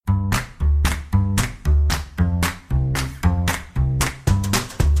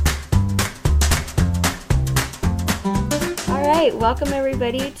right, welcome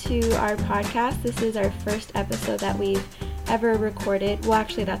everybody to our podcast. This is our first episode that we've ever recorded. Well,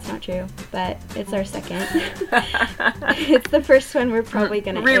 actually, that's not true, but it's our second. It's the first one we're probably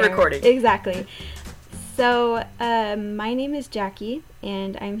going to re-recording. Exactly. So, my name is Jackie,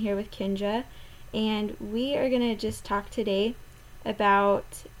 and I'm here with Kendra, and we are going to just talk today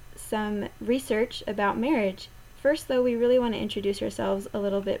about some research about marriage. First, though, we really want to introduce ourselves a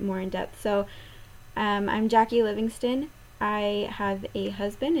little bit more in depth. So, I'm Jackie Livingston. I have a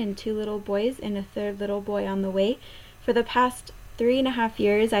husband and 2 little boys and a 3rd little boy on the way. For the past 3.5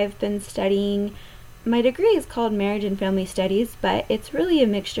 years, I've been studying. My degree is called Marriage and Family Studies, but it's really a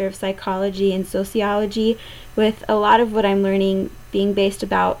mixture of psychology and sociology, with a lot of what I'm learning being based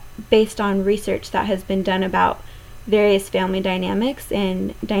on research that has been done about various family dynamics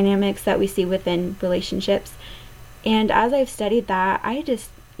and dynamics that we see within relationships. And as I've studied that, I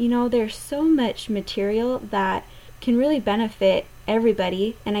just, there's so much material that can really benefit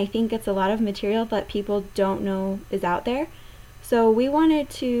everybody, and I think it's a lot of material that people don't know is out there. So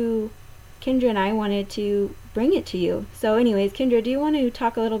Kendra and I wanted to bring it to you. So anyways, Kendra, do you want to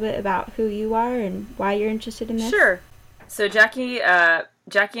talk a little bit about who you are and why you're interested in this? Sure. So Jackie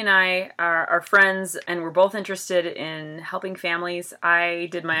and I are friends, and we're both interested in helping families. I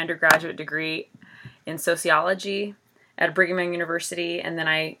did my undergraduate degree in sociology at Brigham Young University, and then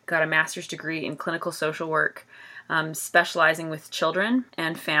I got a master's degree in clinical social work, specializing with children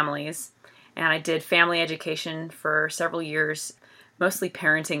and families. And I did family education for several years, mostly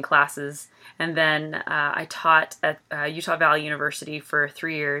parenting classes. And then I taught at Utah Valley University for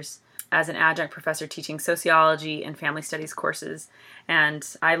 3 years as an adjunct professor teaching sociology and family studies courses. And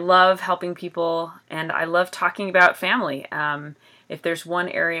I love helping people, and I love talking about family. If there's one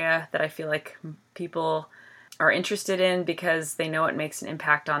area that I feel like people are interested in because they know it makes an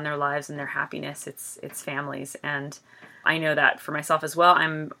impact on their lives and their happiness, it's families. And I know that for myself as well.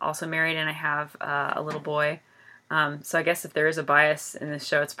 I'm also married and I have a little boy. So I guess if there is a bias in this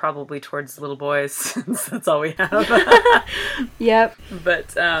show, it's probably towards little boys, since that's all we have. Yep.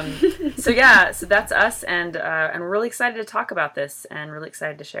 But so that's us, and we're really excited to talk about this and really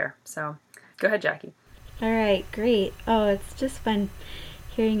excited to share. So go ahead, Jackie. All right, great. Oh, it's just fun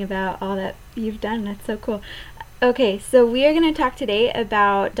hearing about all that you've done. That's so cool. Okay, so we are going to talk today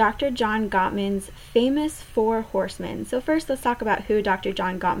about Dr. John Gottman's famous 4 horsemen. So first, let's talk about who Dr.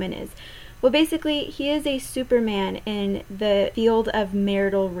 John Gottman is. Well, basically, he is a superman in the field of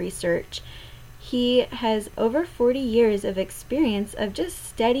marital research. He has over 40 years of experience of just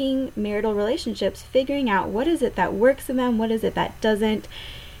studying marital relationships, figuring out what is it that works in them, what is it that doesn't.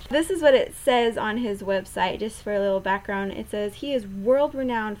 This is what it says on his website, just for a little background. It says, he is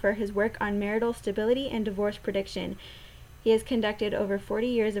world-renowned for his work on marital stability and divorce prediction. He has conducted over 40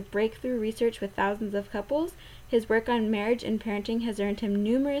 years of breakthrough research with thousands of couples. His work on marriage and parenting has earned him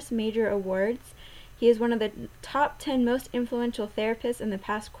numerous major awards. He is one of the top 10 most influential therapists in the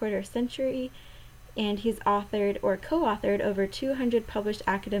past quarter century, and he's authored or co-authored over 200 published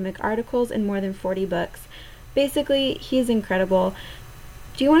academic articles and more than 40 books. Basically, he's incredible.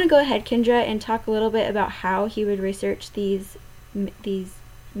 Do you want to go ahead, Kendra, and talk a little bit about how he would research these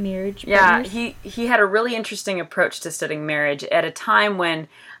marriage partners? Yeah, he had a really interesting approach to studying marriage at a time when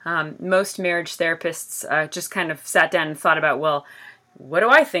most marriage therapists just kind of sat down and thought about, well, what do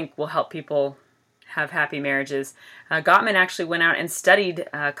I think will help people have happy marriages? Gottman actually went out and studied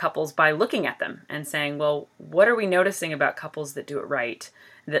couples by looking at them and saying, well, what are we noticing about couples that do it right,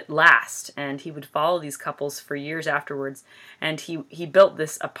 that last? And he would follow these couples for years afterwards. And he built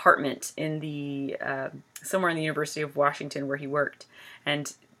this apartment in the somewhere in the University of Washington where he worked.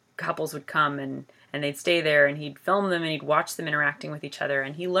 And couples would come and they'd stay there, and he'd film them and he'd watch them interacting with each other.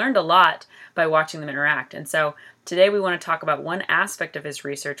 And he learned a lot by watching them interact. And so today we want to talk about one aspect of his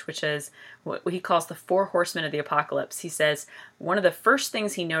research, which is what he calls the 4 horsemen of the apocalypse. He says one of the first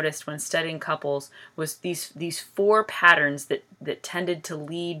things he noticed when studying couples was these 4 patterns that tended to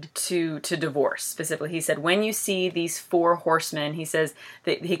lead to divorce. Specifically, he said, when you see these 4 horsemen, he says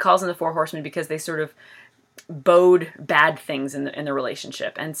that he calls them the 4 horsemen because they sort of bode bad things in the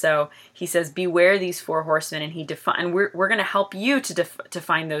relationship. And so he says, beware these 4 horsemen, and we're going to help you to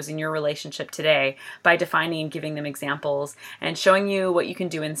define those in your relationship today by defining and giving them examples and showing you what you can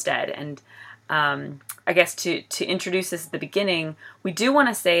do instead. And I guess to introduce this at the beginning, we do want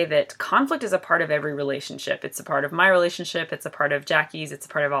to say that conflict is a part of every relationship. It's a part of my relationship. It's a part of Jackie's. It's a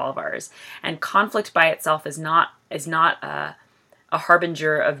part of all of ours. And conflict by itself is not a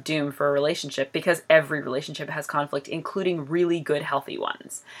harbinger of doom for a relationship, because every relationship has conflict, including really good, healthy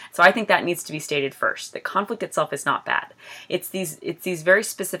ones. So I think that needs to be stated first, that conflict itself is not bad. It's these very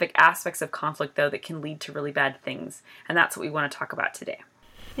specific aspects of conflict, though, that can lead to really bad things. And that's what we want to talk about today.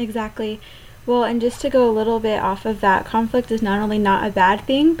 Exactly. Well, and just to go a little bit off of that, conflict is not only not a bad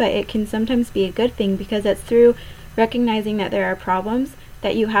thing, but it can sometimes be a good thing, because it's through recognizing that there are problems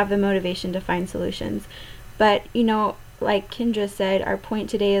that you have the motivation to find solutions. But, like Kendra said, our point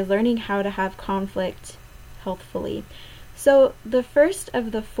today is learning how to have conflict healthfully. So the first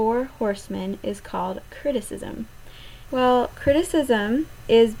of the 4 horsemen is called criticism. Well, criticism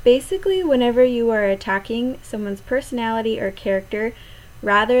is basically whenever you are attacking someone's personality or character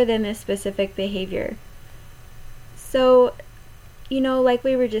rather than a specific behavior. So, like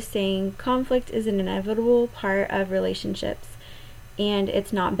we were just saying, conflict is an inevitable part of relationships. And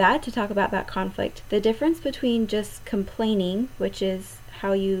it's not bad to talk about that conflict. The difference between just complaining, which is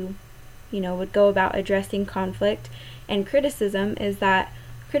how you would go about addressing conflict, and criticism is that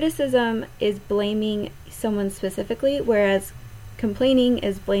criticism is blaming someone specifically, whereas complaining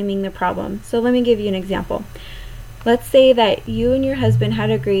is blaming the problem. So let me give you an example. Let's say that you and your husband had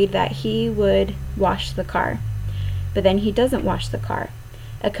agreed that he would wash the car, but then he doesn't wash the car.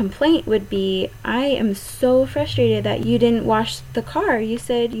 A complaint would be, I am so frustrated that you didn't wash the car. You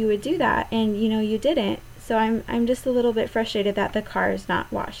said you would do that, and you didn't. So I'm just a little bit frustrated that the car is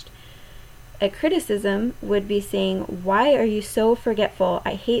not washed. A criticism would be saying, why are you so forgetful?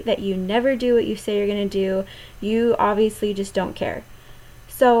 I hate that you never do what you say you're going to do. You obviously just don't care.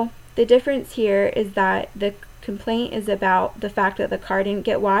 So the difference here is that the complaint is about the fact that the car didn't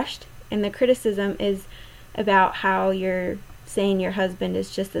get washed, and the criticism is about how you're saying your husband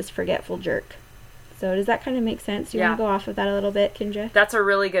is just this forgetful jerk. So does that kind of make sense? You want to go off of that a little bit, Kendra? That's a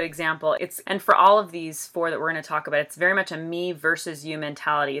really good example. And for all of these 4 that we're going to talk about, it's very much a me versus you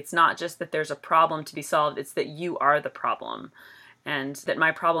mentality. It's not just that there's a problem to be solved, it's that you are the problem. And that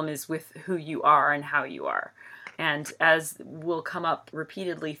my problem is with who you are and how you are. And as will come up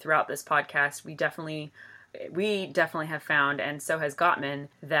repeatedly throughout this podcast, we definitely have found, and so has Gottman,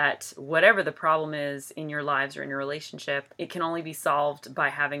 that whatever the problem is in your lives or in your relationship, it can only be solved by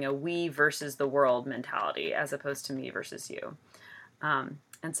having a we versus the world mentality, as opposed to me versus you. And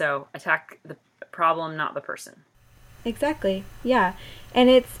so attack the problem, not the person. Exactly. Yeah. And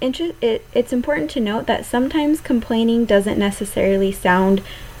it's important to note that sometimes complaining doesn't necessarily sound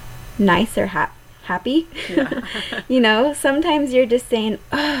nice or happy. Yeah. Sometimes you're just saying,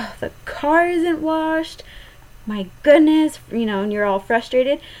 oh, the car isn't washed. My goodness, and you're all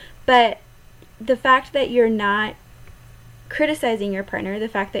frustrated. But the fact that you're not criticizing your partner, the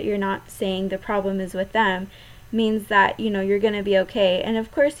fact that you're not saying the problem is with them, means that, you're going to be okay. And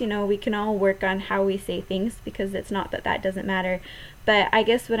of course, we can all work on how we say things, because it's not that doesn't matter. But I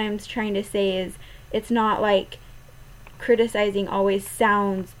guess what I'm trying to say is, it's not like criticizing always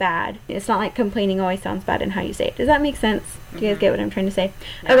sounds bad. It's not like complaining always sounds bad in how you say it. Does that make sense? Do you guys get what I'm trying to say?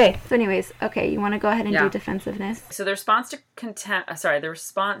 Yeah. Okay. So anyways, you want to go ahead and do defensiveness? So the response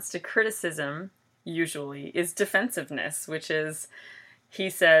to criticism usually is defensiveness, which is, he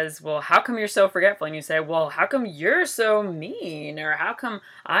says, well, how come you're so forgetful? And you say, well, how come you're so mean? Or how come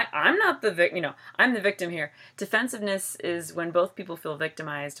I'm not the victim? I'm the victim here. Defensiveness is when both people feel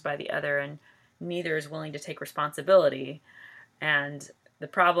victimized by the other and neither is willing to take responsibility. And the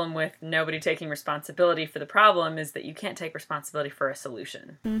problem with nobody taking responsibility for the problem is that you can't take responsibility for a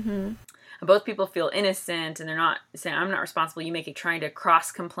solution. Mm-hmm. Both people feel innocent and they're not saying, I'm not responsible. You make it trying to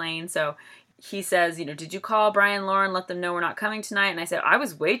cross-complain. So he says, did you call Brian and Lauren, let them know we're not coming tonight? And I said, I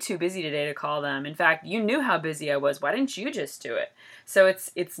was way too busy today to call them. In fact, you knew how busy I was. Why didn't you just do it? So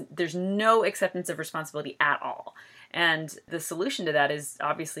there's no acceptance of responsibility at all. And the solution to that is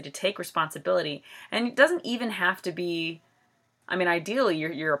obviously to take responsibility. And it doesn't even have to be, ideally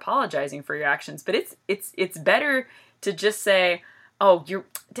you're apologizing for your actions, but it's better to just say, oh,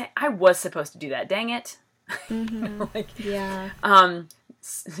 I was supposed to do that. Dang it. Mm-hmm. Yeah.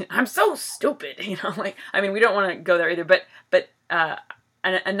 I'm so stupid. We don't want to go there either, but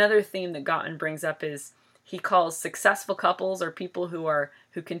another theme that Gottman brings up is he calls successful couples or people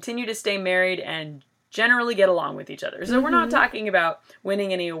who continue to stay married and generally get along with each other. So we're not talking about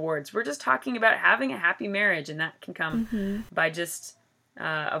winning any awards. We're just talking about having a happy marriage, and that can come by just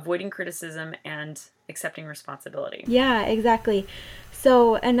avoiding criticism and accepting responsibility. Yeah, exactly.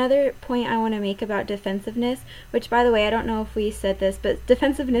 So another point I want to make about defensiveness, which by the way, I don't know if we said this, but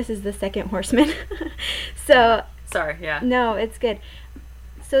defensiveness is the second horseman. So sorry, yeah. No, it's good.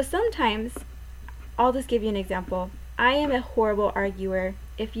 So sometimes, I'll just give you an example. I am a horrible arguer.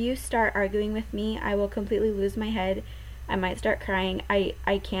 If you start arguing with me, I will completely lose my head. I might start crying.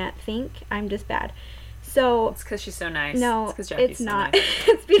 I can't think. I'm just bad. So It's because she's so nice. no, Jackie's it's so not. nice.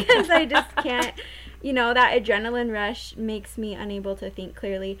 It's because I just can't, that adrenaline rush makes me unable to think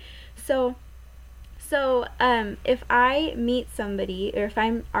clearly. So if I meet somebody, or if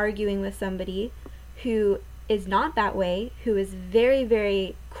I'm arguing with somebody who is not that way, who is very,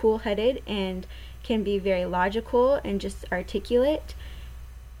 very cool-headed and can be very logical and just articulate,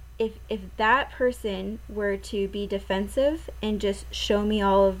 if that person were to be defensive and just show me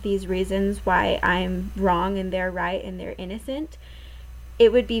all of these reasons why I'm wrong and they're right and they're innocent,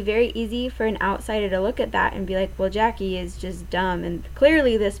 it would be very easy for an outsider to look at that and be like, well, Jackie is just dumb and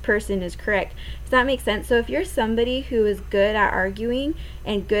clearly this person is correct. Does that make sense? So if you're somebody who is good at arguing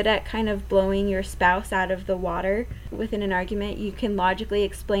and good at kind of blowing your spouse out of the water within an argument, you can logically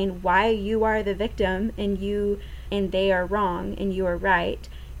explain why you are the victim and they are wrong and you are right.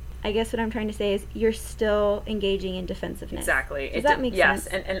 I guess what I'm trying to say is you're still engaging in defensiveness. Exactly. Does that make sense?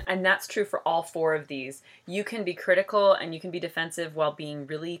 Yes, and that's true for all four of these. You can be critical and you can be defensive while being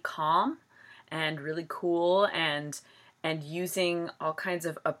really calm and really cool and using all kinds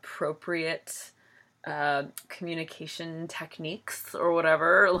of appropriate communication techniques or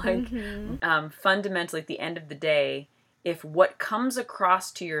whatever. Like, fundamentally, at the end of the day, if what comes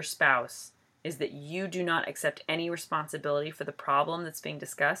across to your spouse is that you do not accept any responsibility for the problem that's being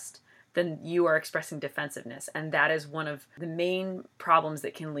discussed, then you are expressing defensiveness. And that is one of the main problems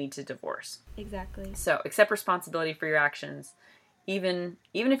that can lead to divorce. Exactly. So accept responsibility for your actions, even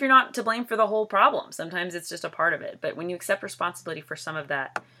if you're not to blame for the whole problem. Sometimes it's just a part of it. But when you accept responsibility for some of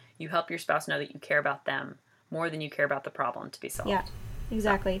that, you help your spouse know that you care about them more than you care about the problem to be solved. Yeah,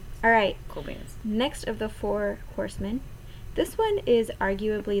 exactly. So, all right. Cool beans. Next of the 4 horsemen. This one is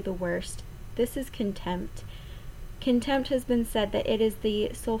arguably the worst. This is contempt. Contempt has been said that it is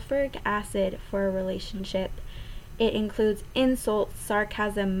the sulfuric acid for a relationship. It includes insults,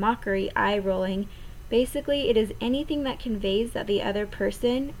 sarcasm, mockery, eye-rolling. Basically, it is anything that conveys that the other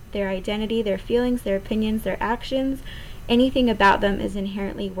person, their identity, their feelings, their opinions, their actions, anything about them is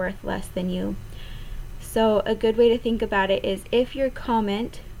inherently worth less than you. So a good way to think about it is if your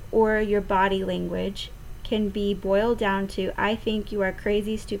comment or your body language can be boiled down to, I think you are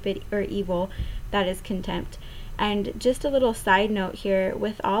crazy, stupid, or evil, that is contempt. And just a little side note here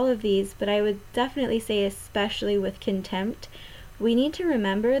with all of these, but I would definitely say especially with contempt, we need to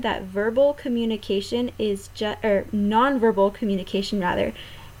remember that verbal communication is nonverbal communication rather,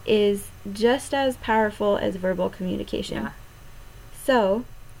 is just as powerful as verbal communication. Yeah. So,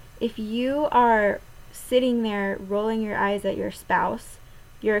 if you are sitting there rolling your eyes at your spouse,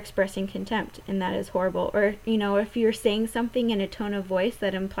 you're expressing contempt, and that is horrible. Or, if you're saying something in a tone of voice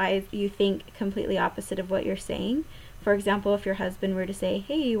that implies you think completely opposite of what you're saying. For example, if your husband were to say,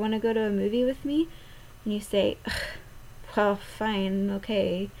 hey, you want to go to a movie with me? And you say, well, fine,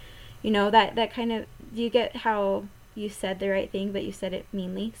 okay. That kind of, you get how you said the right thing, but you said it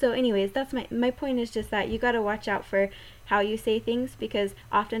meanly. So anyways, that's my point is just that you got to watch out for how you say things, because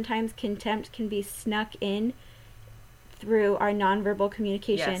oftentimes contempt can be snuck in through our nonverbal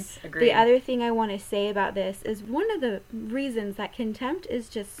communication. Yes, agreed. The other thing I want to say about this is one of the reasons that contempt is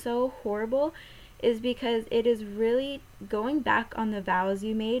just so horrible is because it is really going back on the vows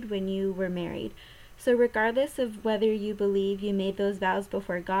you made when you were married. So regardless of whether you believe you made those vows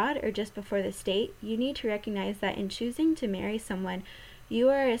before God or just before the state, you need to recognize that in choosing to marry someone, you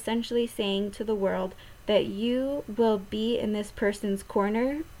are essentially saying to the world that you will be in this person's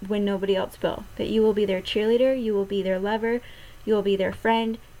corner when nobody else will. That you will be their cheerleader, you will be their lover, you will be their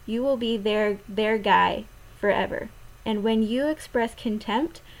friend, you will be their guy forever. And when you express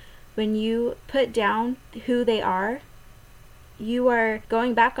contempt, when you put down who they are, you are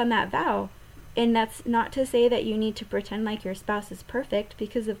going back on that vow. And that's not to say that you need to pretend like your spouse is perfect,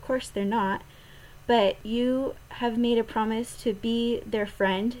 because of course they're not. But you have made a promise to be their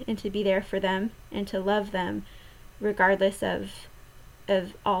friend and to be there for them and to love them regardless of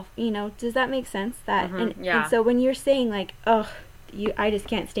all, does that make sense? And so when you're saying like, I just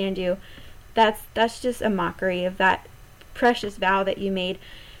can't stand you, that's just a mockery of that precious vow that you made.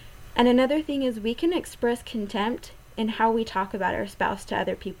 And another thing is we can express contempt in how we talk about our spouse to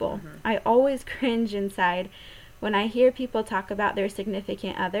other people. I always cringe inside when I hear people talk about their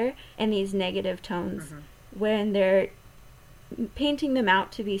significant other in these negative tones, when they're painting them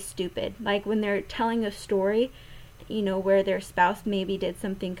out to be stupid. Like when they're telling a story, where their spouse maybe did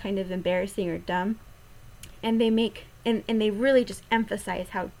something kind of embarrassing or dumb, and they really just emphasize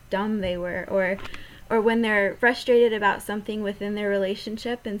how dumb they were, or when they're frustrated about something within their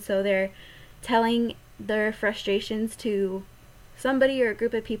relationship, and so they're telling their frustrations to somebody or a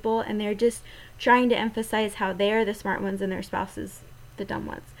group of people, and they're just trying to emphasize how they are the smart ones and their spouses the dumb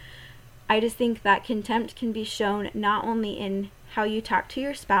ones. I just think that contempt can be shown not only in how you talk to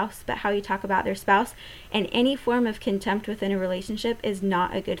your spouse, but how you talk about their spouse. And any form of contempt within a relationship is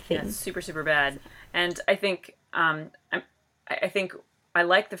not a good thing. Yeah, it's super, super bad. And I think I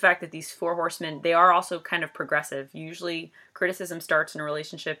like the fact that these four horsemen, they are also kind of progressive. Usually criticism starts in a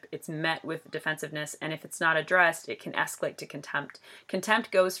relationship, it's met with defensiveness, and if it's not addressed, it can escalate to contempt.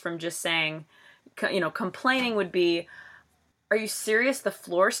 Contempt goes from just saying, complaining would be, are you serious? The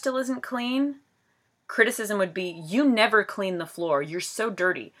floor still isn't clean? Criticism would be, you never clean the floor. You're so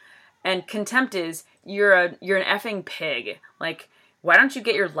dirty. And contempt is, you're an effing pig. Like, why don't you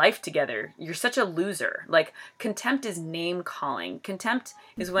get your life together? You're such a loser. Like, contempt is name calling. Contempt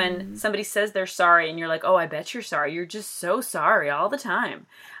is when somebody says they're sorry and you're like, oh, I bet you're sorry. You're just so sorry all the time.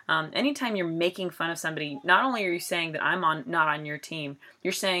 Anytime you're making fun of somebody, not only are you saying that I'm not on your team,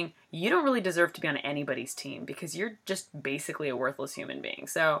 you're saying you don't really deserve to be on anybody's team because you're just basically a worthless human being.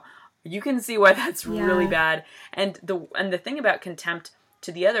 So you can see why that's really bad. And the thing about contempt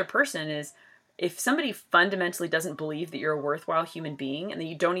to the other person is, if somebody fundamentally doesn't believe that you're a worthwhile human being and that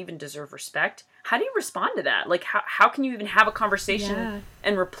you don't even deserve respect, how do you respond to that? Like, how can you even have a conversation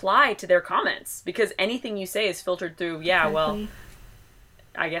and reply to their comments? Because anything you say is filtered through, well,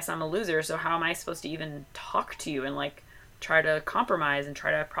 I guess I'm a loser, so how am I supposed to even talk to you and, like, try to compromise and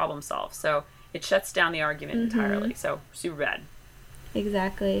try to problem solve? So it shuts down the argument entirely. So super bad.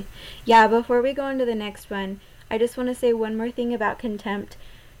 Exactly. Yeah, before we go on to the next one, I just want to say one more thing about contempt.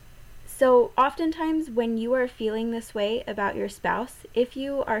 So oftentimes when you are feeling this way about your spouse, if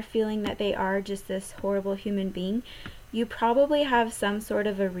you are feeling that they are just this horrible human being, you probably have some sort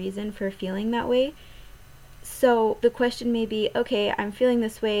of a reason for feeling that way. So the question may be, okay, I'm feeling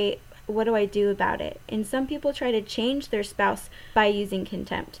this way, what do I do about it? And some people try to change their spouse by using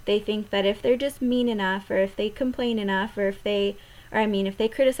contempt. They think that if they're just mean enough, or if they complain enough, or if they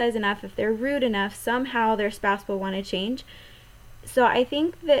criticize enough, if they're rude enough, somehow their spouse will want to change. So I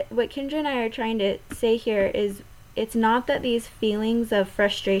think that what Kendra and I are trying to say here is, it's not that these feelings of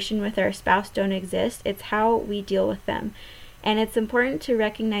frustration with our spouse don't exist, it's how we deal with them. And it's important to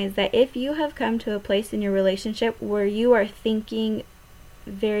recognize that if you have come to a place in your relationship where you are thinking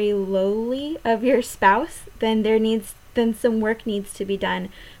very lowly of your spouse, then some work needs to be done.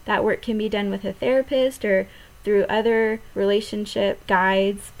 That work can be done with a therapist or through other relationship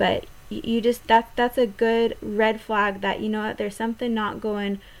guides, but that's a good red flag that, you know what, there's something not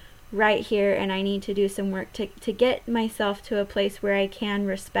going right here and I need to do some work to get myself to a place where I can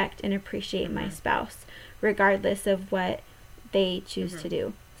respect and appreciate my spouse regardless of what they choose to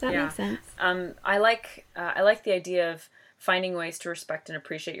do. Does that make sense? I like the idea of finding ways to respect and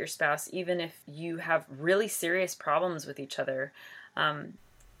appreciate your spouse even if you have really serious problems with each other. And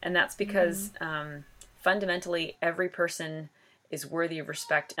that's because fundamentally every person is worthy of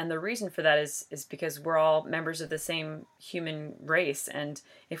respect, and the reason for that is because we're all members of the same human race, and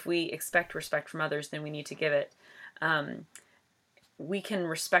if we expect respect from others, then we need to give it. We can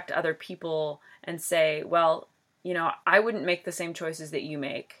respect other people and say, well, I wouldn't make the same choices that you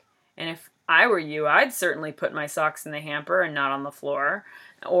make, and if I were you, I'd certainly put my socks in the hamper and not on the floor.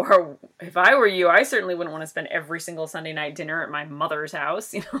 Or if I were you, I certainly wouldn't want to spend every single Sunday night dinner at my mother's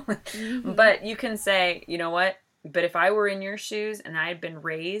house, But you can say, you know what? But if I were in your shoes and I had been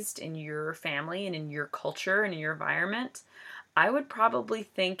raised in your family and in your culture and in your environment, I would probably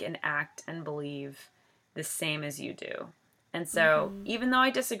think and act and believe the same as you do. And so even though I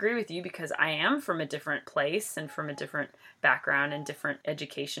disagree with you because I am from a different place and from a different background and different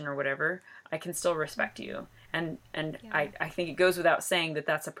education or whatever, I can still respect you. And I think it goes without saying that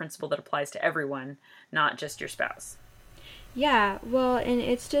that's a principle that applies to everyone, not just your spouse. Yeah, well, and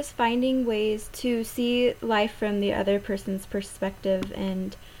it's just finding ways to see life from the other person's perspective.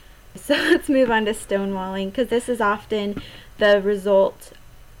 And so let's move on to stonewalling, because this is often the result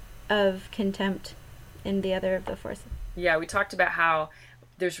of contempt in the other of the forces. Yeah, we talked about how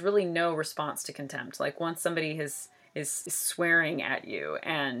there's really no response to contempt. Like once somebody is swearing at you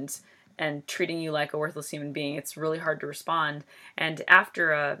and treating you like a worthless human being, it's really hard to respond. And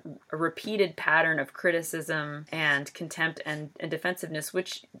after a repeated pattern of criticism and contempt and defensiveness,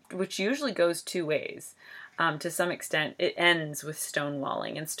 which usually goes two ways, to some extent, it ends with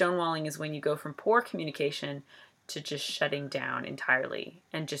stonewalling. And stonewalling is when you go from poor communication to just shutting down entirely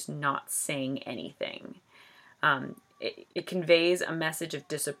and just not saying anything. It conveys a message of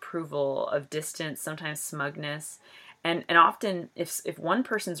disapproval, of distance, sometimes smugness. And often, if one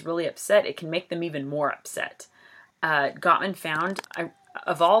person's really upset, it can make them even more upset. Gottman found,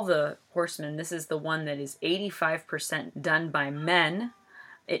 of all the horsemen, this is the one that is 85% done by men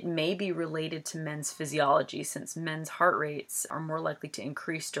It may be related to men's physiology, since men's heart rates are more likely to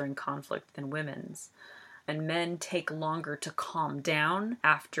increase during conflict than women's. And men take longer to calm down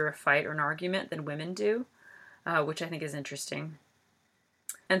after a fight or an argument than women do, which I think is interesting.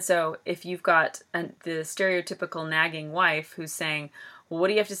 And so if you've got the stereotypical nagging wife who's saying, well, what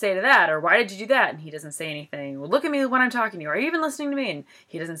do you have to say to that? Or why did you do that? And he doesn't say anything. Well, look at me when I'm talking to you. Are you even listening to me? And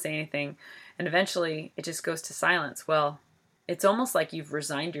he doesn't say anything. And eventually it just goes to silence. Well, it's almost like you've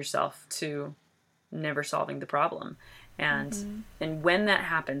resigned yourself to never solving the problem. And when that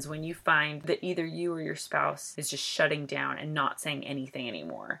happens, when you find that either you or your spouse is just shutting down and not saying anything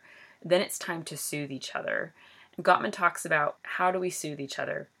anymore, then it's time to soothe each other. And Gottman talks about, how do we soothe each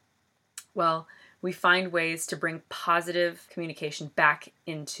other? Well, we find ways to bring positive communication back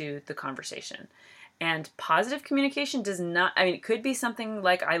into the conversation. And positive communication does not, it could be something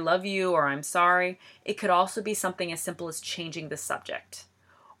like, I love you, or I'm sorry. It could also be something as simple as changing the subject,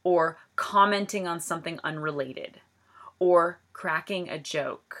 or commenting on something unrelated, or cracking a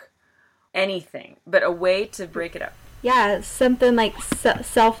joke. Anything, but a way to break it up. Yeah, something like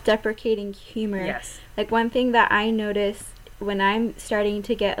self-deprecating humor. Yes. Like one thing that I notice when I'm starting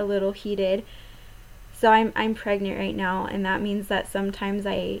to get a little heated, so I'm pregnant right now, and that means that sometimes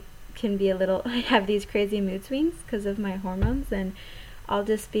I can be I have these crazy mood swings because of my hormones, and I'll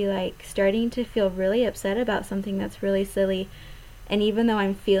just be like starting to feel really upset about something that's really silly. And even though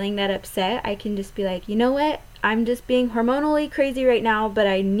I'm feeling that upset, I can just be like, you know what? I'm just being hormonally crazy right now, but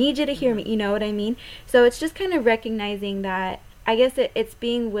I need you to hear me. You know what I mean? So it's just kind of recognizing that, I guess it's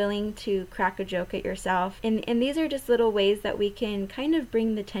being willing to crack a joke at yourself. And these are just little ways that we can kind of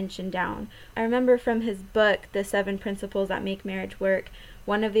bring the tension down. I remember from his book, The 7 Principles That Make Marriage Work,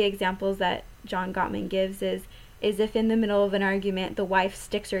 one of the examples that John Gottman gives is if in the middle of an argument, the wife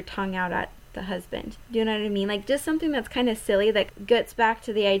sticks her tongue out at the husband. Do you know what I mean? Like just something that's kind of silly that gets back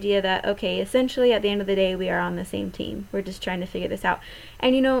to the idea that, okay, essentially at the end of the day, we are on the same team. We're just trying to figure this out.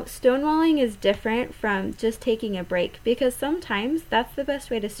 And stonewalling is different from just taking a break, because sometimes that's the best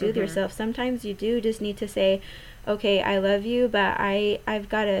way to soothe yourself. Sometimes you do just need to say, okay, I love you, but I've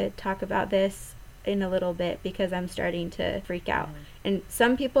got to talk about this in a little bit because I'm starting to freak out. And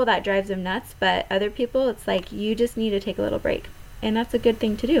some people that drives them nuts, but other people it's like you just need to take a little break. And that's a good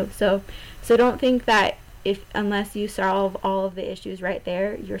thing to do. So don't think that unless you solve all of the issues right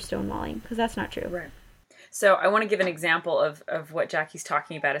there, you're stonewalling, because that's not true. Right. So I want to give an example of what Jackie's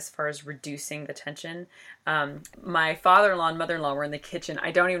talking about as far as reducing the tension. My father-in-law and mother-in-law were in the kitchen. I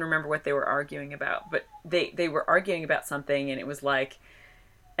don't even remember what they were arguing about, but they were arguing about something, and it was like,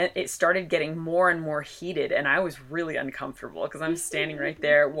 and it started getting more and more heated, and I was really uncomfortable because I'm standing right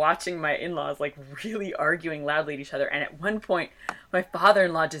there watching my in-laws like really arguing loudly at each other. And at one point, my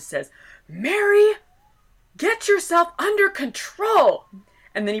father-in-law just says, "Mary, get yourself under control."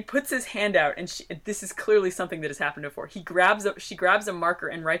 And then he puts his hand out, and this is clearly something that has happened before. She grabs a marker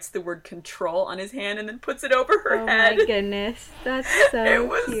and writes the word control on his hand and then puts it over her head. Oh my goodness. That's so It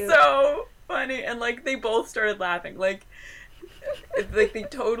was cute. so funny. And like they both started laughing. Like they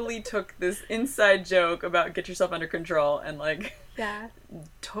totally took this inside joke about get yourself under control and like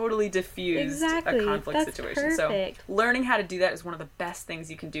totally diffused a conflict That's situation. Perfect. So learning how to do that is one of the best things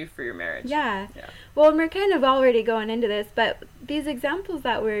you can do for your marriage. Yeah. Well, and we're kind of already going into this, but these examples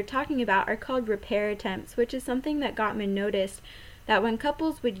that we're talking about are called repair attempts, which is something that Gottman noticed, that when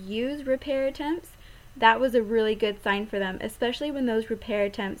couples would use repair attempts, that was a really good sign for them, especially when those repair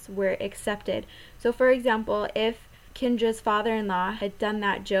attempts were accepted. So for example, if Kendra's father-in-law had done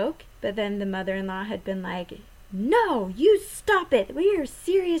that joke, but then the mother-in-law had been like, "No, you stop it. We are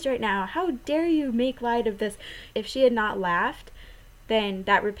serious right now. How dare you make light of this?" If she had not laughed, then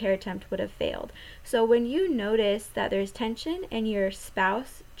that repair attempt would have failed. So when you notice that there's tension and your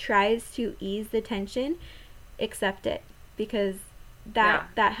spouse tries to ease the tension, accept it, because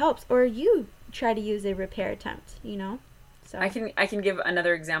that helps. Or you try to use a repair attempt, So I can give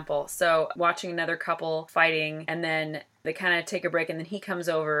another example. So watching another couple fighting, and then they kind of take a break, and then he comes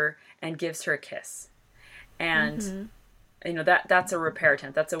over and gives her a kiss. And that's a repair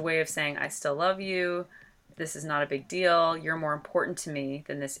attempt. That's a way of saying, I still love you. This is not a big deal. You're more important to me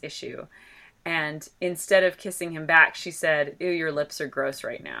than this issue. And instead of kissing him back, she said, "Ew, your lips are gross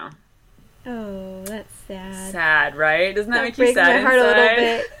right now." Oh, that's sad. Sad, right? Doesn't that make you breaks sad my heart inside? a little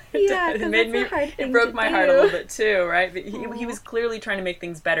bit. Yeah, it broke my heart a little bit too, right? But he was clearly trying to make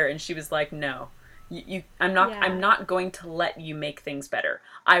things better, and she was like, "No, I'm not going to let you make things better.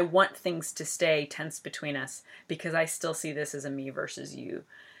 I want things to stay tense between us because I still see this as a me versus you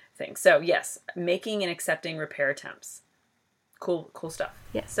thing." So yes, making and accepting repair attempts. Cool stuff.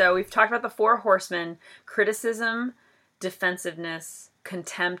 Yes. So we've talked about the 4 horsemen: criticism, defensiveness,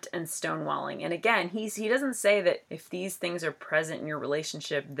 contempt, and stonewalling. And again, he doesn't say that if these things are present in your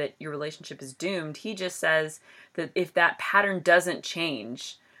relationship, that your relationship is doomed. He just says that if that pattern doesn't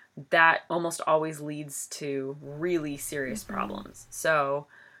change, that almost always leads to really serious problems. So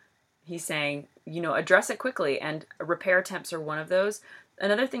he's saying, address it quickly, and repair attempts are one of those.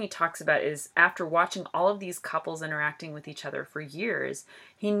 Another thing he talks about is after watching all of these couples interacting with each other for years,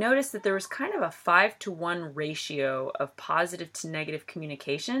 he noticed that there was kind of a 5-to-1 ratio of positive to negative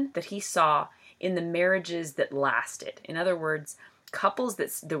communication that he saw in the marriages that lasted. In other words, couples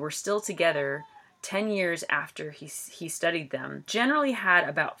that were still together 10 years after he studied them generally had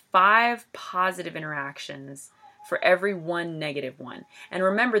about 5 positive interactions for every 1 negative one. And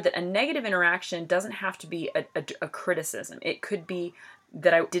remember that a negative interaction doesn't have to be a criticism. It could be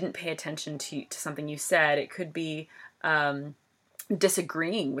that I didn't pay attention to something you said. It could be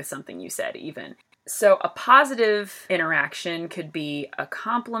disagreeing with something you said even. So a positive interaction could be a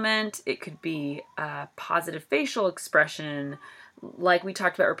compliment. It could be a positive facial expression. Like we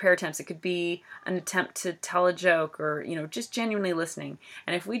talked about repair attempts, it could be an attempt to tell a joke or, just genuinely listening.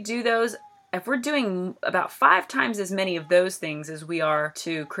 And if we do those, if we're doing about 5 times as many of those things as we are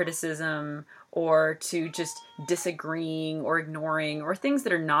to criticism or to just disagreeing or ignoring or things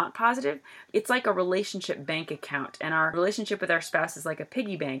that are not positive, it's like a relationship bank account. And our relationship with our spouse is like a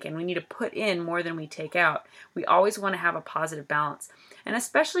piggy bank, and we need to put in more than we take out. We always want to have a positive balance. And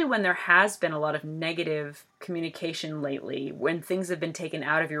especially when there has been a lot of negative communication lately, when things have been taken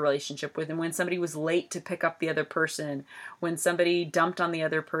out of your relationship with, and when somebody was late to pick up the other person, when somebody dumped on the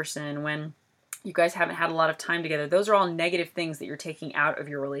other person, when you guys haven't had a lot of time together, those are all negative things that you're taking out of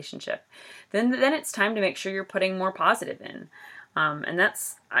your relationship. Then it's time to make sure you're putting more positive in. And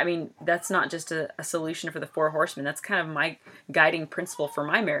that's not just a solution for the 4 horsemen. That's kind of my guiding principle for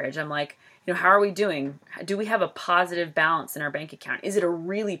my marriage. I'm like, how are we doing? Do we have a positive balance in our bank account? Is it a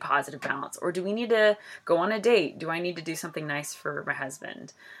really positive balance? Or do we need to go on a date? Do I need to do something nice for my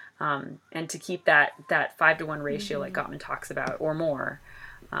husband? And to keep that 5-to-1 ratio like Gottman talks about or more,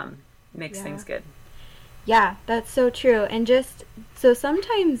 makes things good. Yeah, that's so true. And so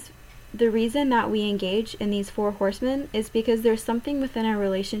sometimes the reason that we engage in these 4 horsemen is because there's something within our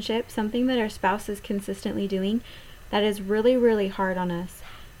relationship, something that our spouse is consistently doing that is really, really hard on us.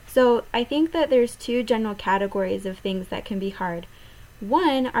 So I think that there's 2 general categories of things that can be hard.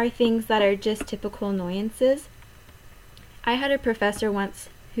 One are things that are just typical annoyances. I had a professor once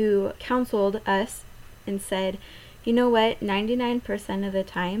who counseled us and said, you know what, 99% of the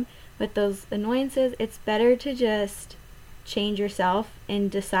time with those annoyances, it's better to just change yourself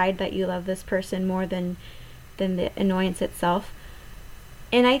and decide that you love this person more than the annoyance itself.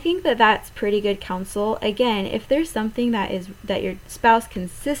 And I think that that's pretty good counsel. Again, if there's something that your spouse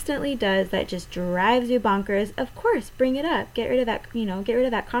consistently does that just drives you bonkers, of course, bring it up. Get rid of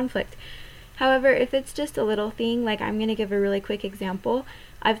that conflict. However, if it's just a little thing, like I'm going to give a really quick example.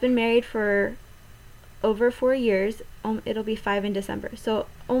 I've been married for over 4 years. It'll be 5 in December. So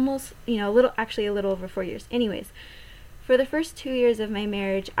almost, a little over 4 years. Anyways, for the first 2 years of my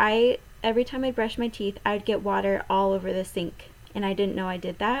marriage, every time I brushed my teeth, I'd get water all over the sink. And I didn't know I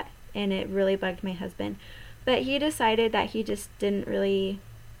did that. And it really bugged my husband. But he decided that he just didn't really,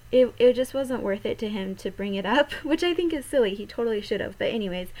 it just wasn't worth it to him to bring it up, which I think is silly. He totally should have. But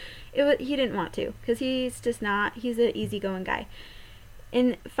anyways, he didn't want to, because he's an easygoing guy.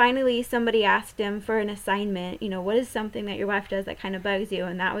 And finally, somebody asked him for an assignment, what is something that your wife does that kind of bugs you?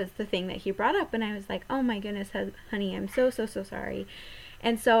 And that was the thing that he brought up. And I was like, oh my goodness, honey, I'm so sorry.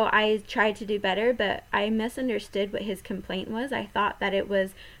 And so I tried to do better, but I misunderstood what his complaint was. I thought that it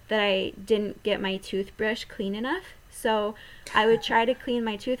was that I didn't get my toothbrush clean enough. So I would try to clean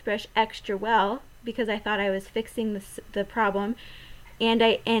my toothbrush extra well because I thought I was fixing the problem. And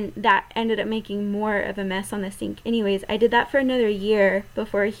that ended up making more of a mess on the sink. Anyways, I did that for another year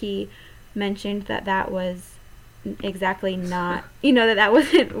before he mentioned that was exactly not, that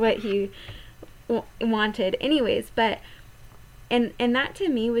wasn't what he wanted. Anyways, but, and that to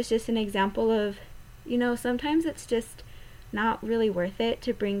me was just an example of, sometimes it's just not really worth it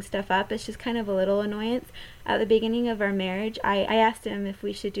to bring stuff up. It's just kind of a little annoyance. At the beginning of our marriage, I asked him if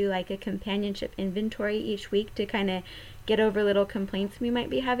we should do like a companionship inventory each week to kind of get over little complaints we might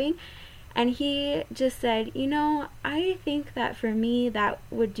be having. And he just said, I think that for me that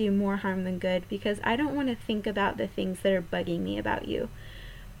would do more harm than good, because I don't want to think about the things that are bugging me about you.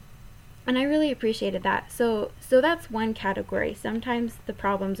 And I really appreciated that. So that's one category. Sometimes the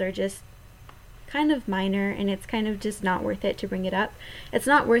problems are just kind of minor, and it's kind of just not worth it to bring it up. It's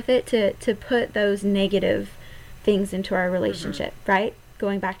not worth it to put those negative things into our relationship, right?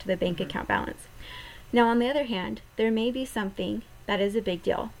 Going back to the bank account balance. Now, on the other hand, there may be something that is a big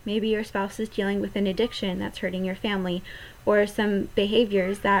deal. Maybe your spouse is dealing with an addiction that's hurting your family, or some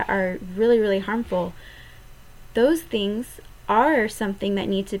behaviors that are really, really harmful. Those things are something that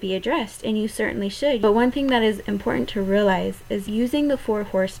need to be addressed, and you certainly should. But one thing that is important to realize is using the 4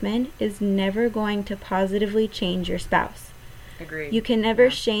 horsemen is never going to positively change your spouse. Agreed. You can never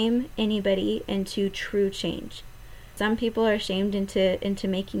shame anybody into true change. Some people are shamed into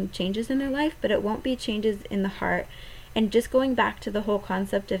making changes in their life, but it won't be changes in the heart. And just going back to the whole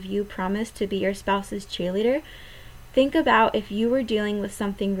concept of you promise to be your spouse's cheerleader, think about if you were dealing with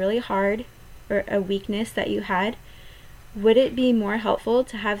something really hard or a weakness that you had, would it be more helpful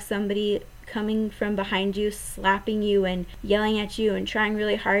to have somebody coming from behind you, slapping you and yelling at you and trying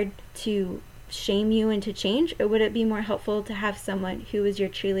really hard to shame you into change? Or would it be more helpful to have someone who was your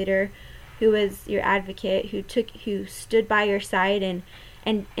cheerleader, who was your advocate, who stood by your side and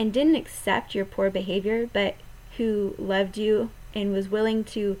didn't accept your poor behavior, but who loved you and was willing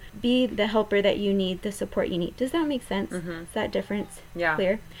to be the helper that you need, the support you need? Does that make sense? Mm-hmm. Is that difference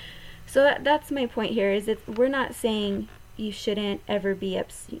clear? So that's my point here, is that we're not saying you shouldn't ever be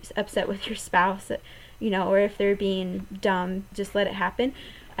upset with your spouse, or if they're being dumb, just let it happen.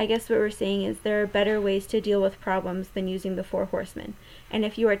 I guess what we're saying is there are better ways to deal with problems than using the 4 horsemen. And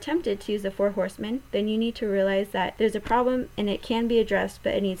if you are tempted to use the 4 horsemen, then you need to realize that there's a problem and it can be addressed,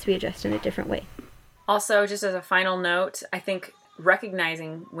 but it needs to be addressed in a different way. Also, just as a final note, I think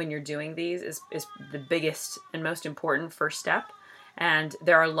recognizing when you're doing these is the biggest and most important first step. And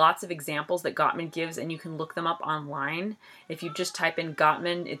there are lots of examples that Gottman gives, and you can look them up online. If you just type in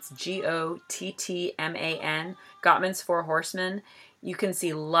Gottman, it's Gottman, Gottman's 4 Horsemen. You can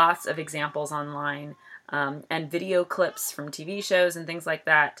see lots of examples online and video clips from TV shows and things like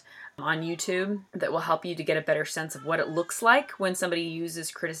that on YouTube that will help you to get a better sense of what it looks like when somebody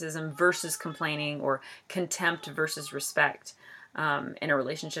uses criticism versus complaining, or contempt versus respect in a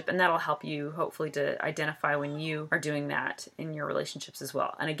relationship. And that'll help you hopefully to identify when you are doing that in your relationships as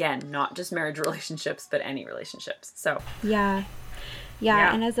well. And again, not just marriage relationships, but any relationships. So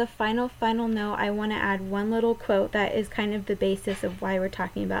Yeah, and as a final note, I want to add one little quote that is kind of the basis of why we're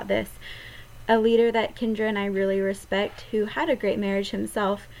talking about this. A leader that Kendra and I really respect, who had a great marriage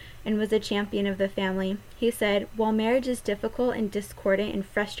himself and was a champion of the family, he said, "While marriage is difficult and discordant and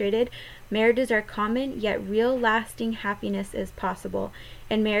frustrated, marriages are common, yet real lasting happiness is possible,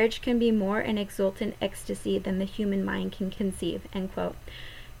 and marriage can be more an exultant ecstasy than the human mind can conceive," end quote.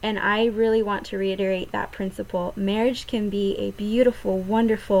 And I really want to reiterate that principle. Marriage can be a beautiful,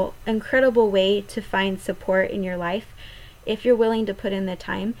 wonderful, incredible way to find support in your life if you're willing to put in the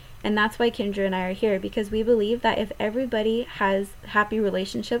time. And that's why Kendra and I are here, because we believe that if everybody has happy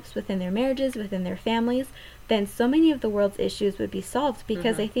relationships within their marriages, within their families, then so many of the world's issues would be solved,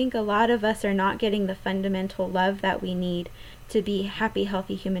 because I think a lot of us are not getting the fundamental love that we need to be happy,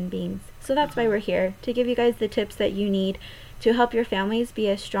 healthy human beings. So that's why we're here, to give you guys the tips that you need to help your families be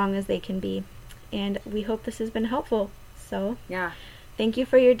as strong as they can be. And we hope this has been helpful. So thank you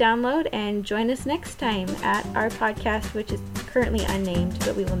for your download, and join us next time at our podcast, which is currently unnamed,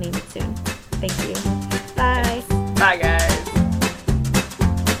 but we will name it soon. Thank you.